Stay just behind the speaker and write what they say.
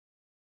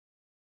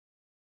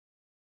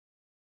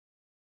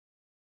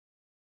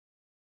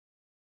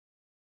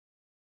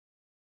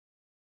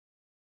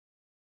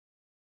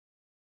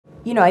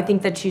you know, I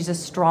think that she's a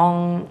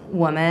strong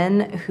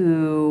woman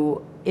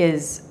who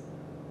is,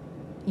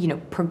 you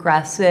know,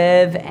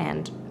 progressive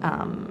and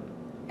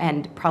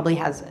probably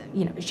has,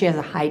 you know, she has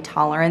a high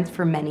tolerance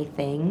for many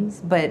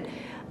things. But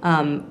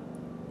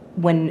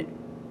when,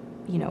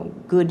 you know,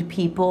 good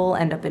people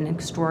end up in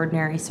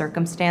extraordinary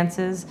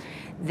circumstances,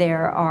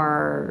 there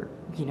are,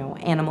 you know,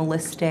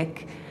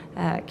 animalistic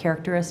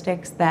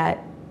characteristics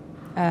that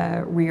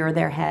rear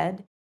their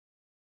head.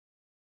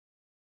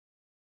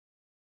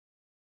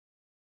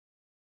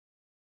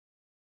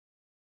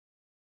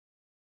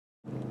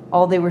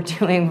 All they were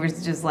doing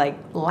was just like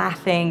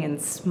laughing and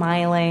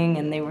smiling,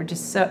 and they were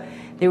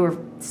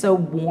so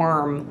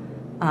warm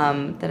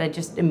that I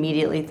just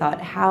immediately thought,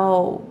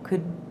 how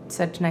could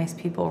such nice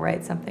people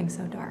write something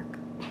so dark?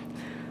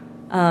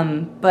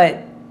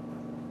 But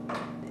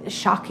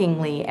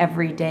shockingly,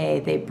 every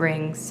day they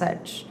bring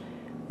such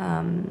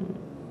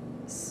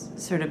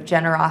sort of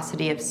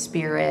generosity of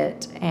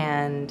spirit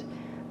and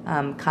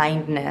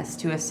kindness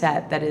to a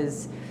set that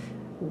is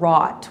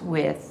wrought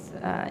with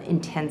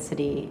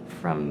intensity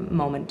from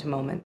moment to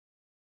moment.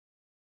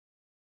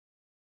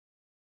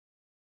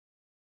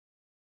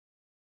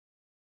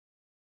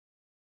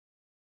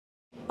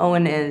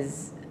 Owen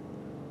is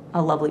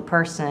a lovely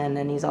person,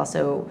 and he's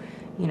also,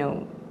 you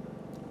know,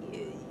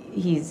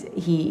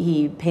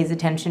 he pays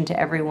attention to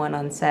everyone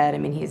on set. I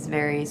mean, he's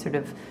very sort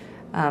of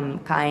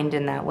kind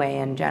in that way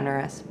and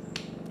generous.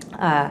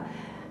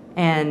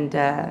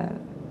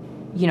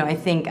 You know,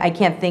 I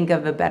can't think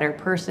of a better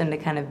person to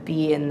kind of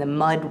be in the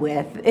mud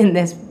with in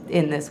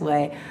this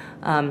way,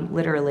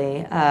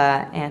 literally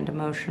and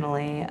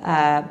emotionally.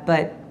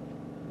 But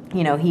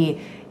you know,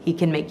 he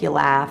can make you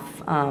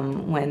laugh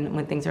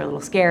when things are a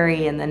little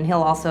scary, and then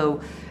he'll also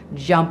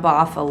jump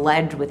off a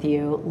ledge with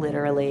you,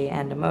 literally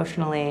and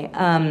emotionally,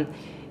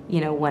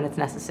 you know, when it's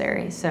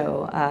necessary.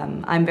 So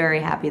I'm very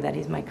happy that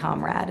he's my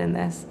comrade in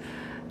this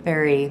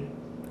very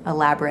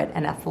elaborate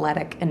and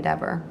athletic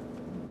endeavor.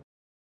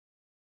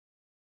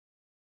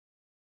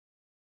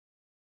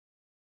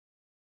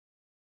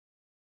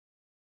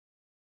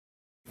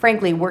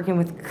 Frankly, working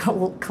with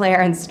Claire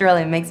and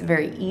Sterling makes it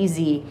very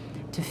easy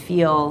to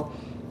feel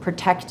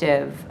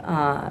protective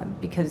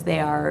because they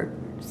are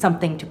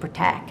something to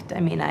protect. I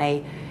mean,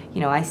 you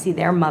know, I see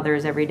their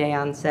mothers every day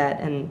on set,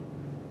 and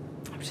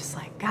I'm just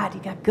like, God,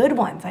 you got good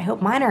ones. I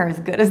hope mine are as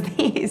good as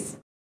these.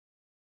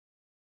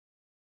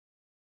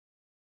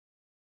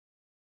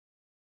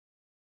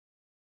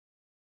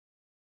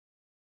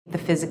 The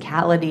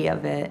physicality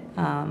of it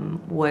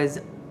was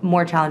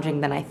more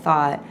challenging than I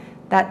thought.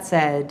 That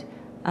said,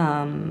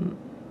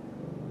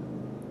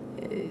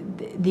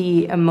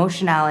 the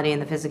emotionality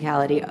and the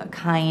physicality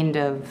kind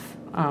of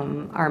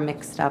are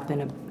mixed up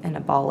in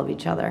a ball of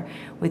each other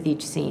with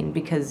each scene,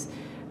 because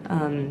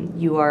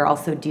you are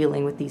also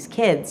dealing with these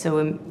kids. So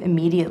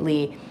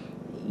immediately,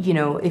 you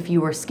know, if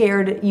you were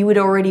scared, you would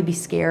already be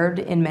scared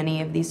in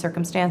many of these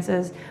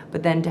circumstances,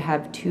 but then to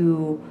have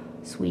two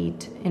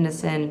sweet,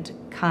 innocent,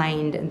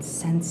 kind, and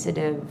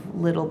sensitive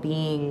little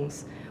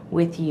beings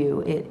with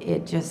you,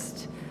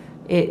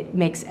 it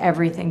makes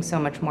everything so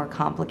much more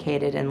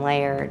complicated and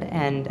layered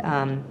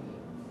and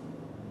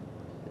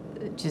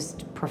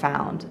just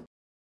profound.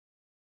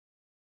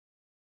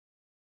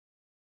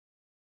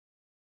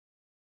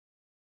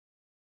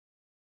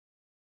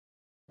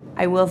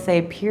 I will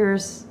say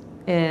Pierce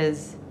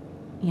is,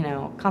 you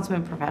know,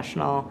 consummate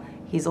professional.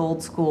 He's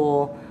old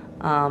school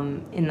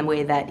in the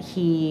way that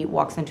he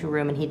walks into a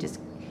room and he just,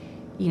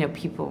 you know,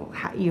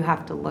 you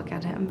have to look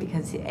at him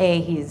because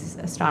he's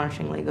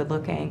astonishingly good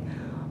looking.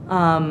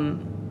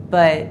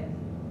 But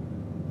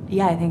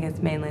yeah, I think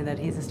it's mainly that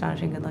he's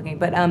astonishingly good looking.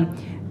 But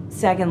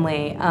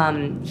secondly,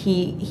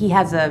 he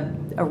has a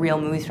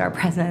real movie star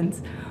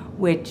presence,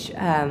 which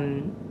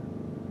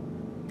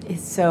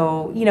is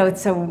so, you know,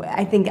 it's so,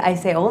 I think I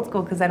say old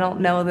school because I don't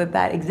know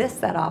that exists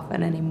that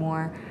often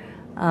anymore.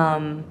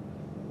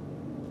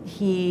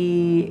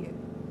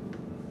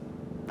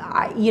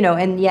 You know,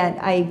 and yet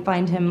I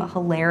find him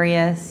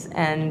hilarious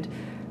and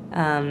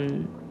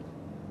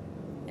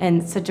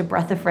such a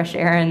breath of fresh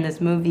air in this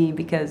movie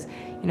because,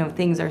 you know,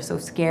 things are so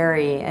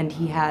scary, and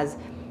he has,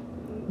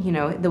 you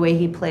know, the way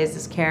he plays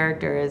this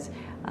character is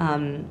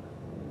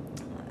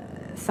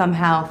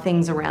somehow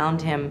things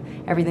around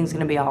him, everything's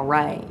gonna be all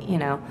right, you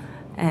know,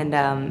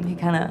 and he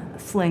kind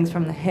of slings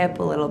from the hip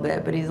a little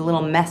bit, but he's a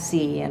little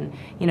messy, and,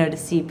 you know, to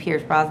see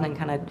Pierce Brosnan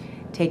kind of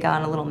take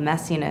on a little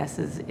messiness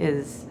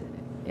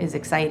is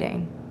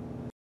exciting.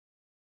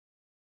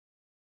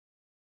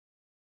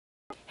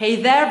 Hey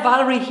there,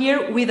 Valerie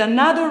here with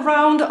another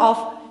round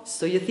of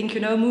So You Think You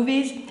Know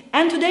movies,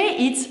 and today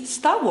it's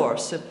Star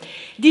Wars.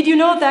 Did you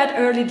know that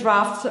early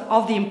drafts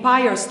of The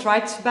Empire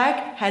Strikes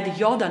Back had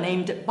Yoda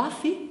named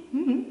Buffy?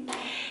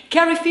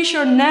 Carrie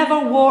Fisher never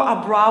wore a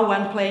bra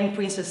when playing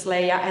Princess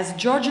Leia, as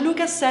George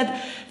Lucas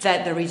said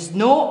that there is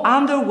no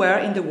underwear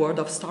in the world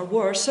of Star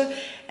Wars,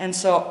 and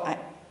so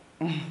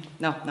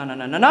no.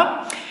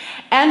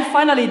 And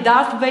finally,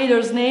 Darth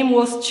Vader's name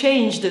was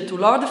changed to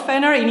Lord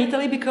Fener in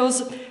Italy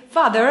because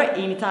Father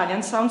in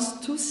Italian sounds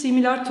too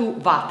similar to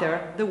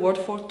water, the word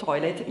for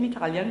toilet in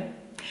Italian.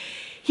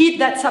 Hit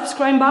that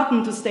subscribe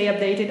button to stay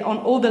updated on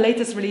all the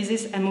latest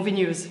releases and movie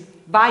news.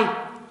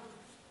 Bye!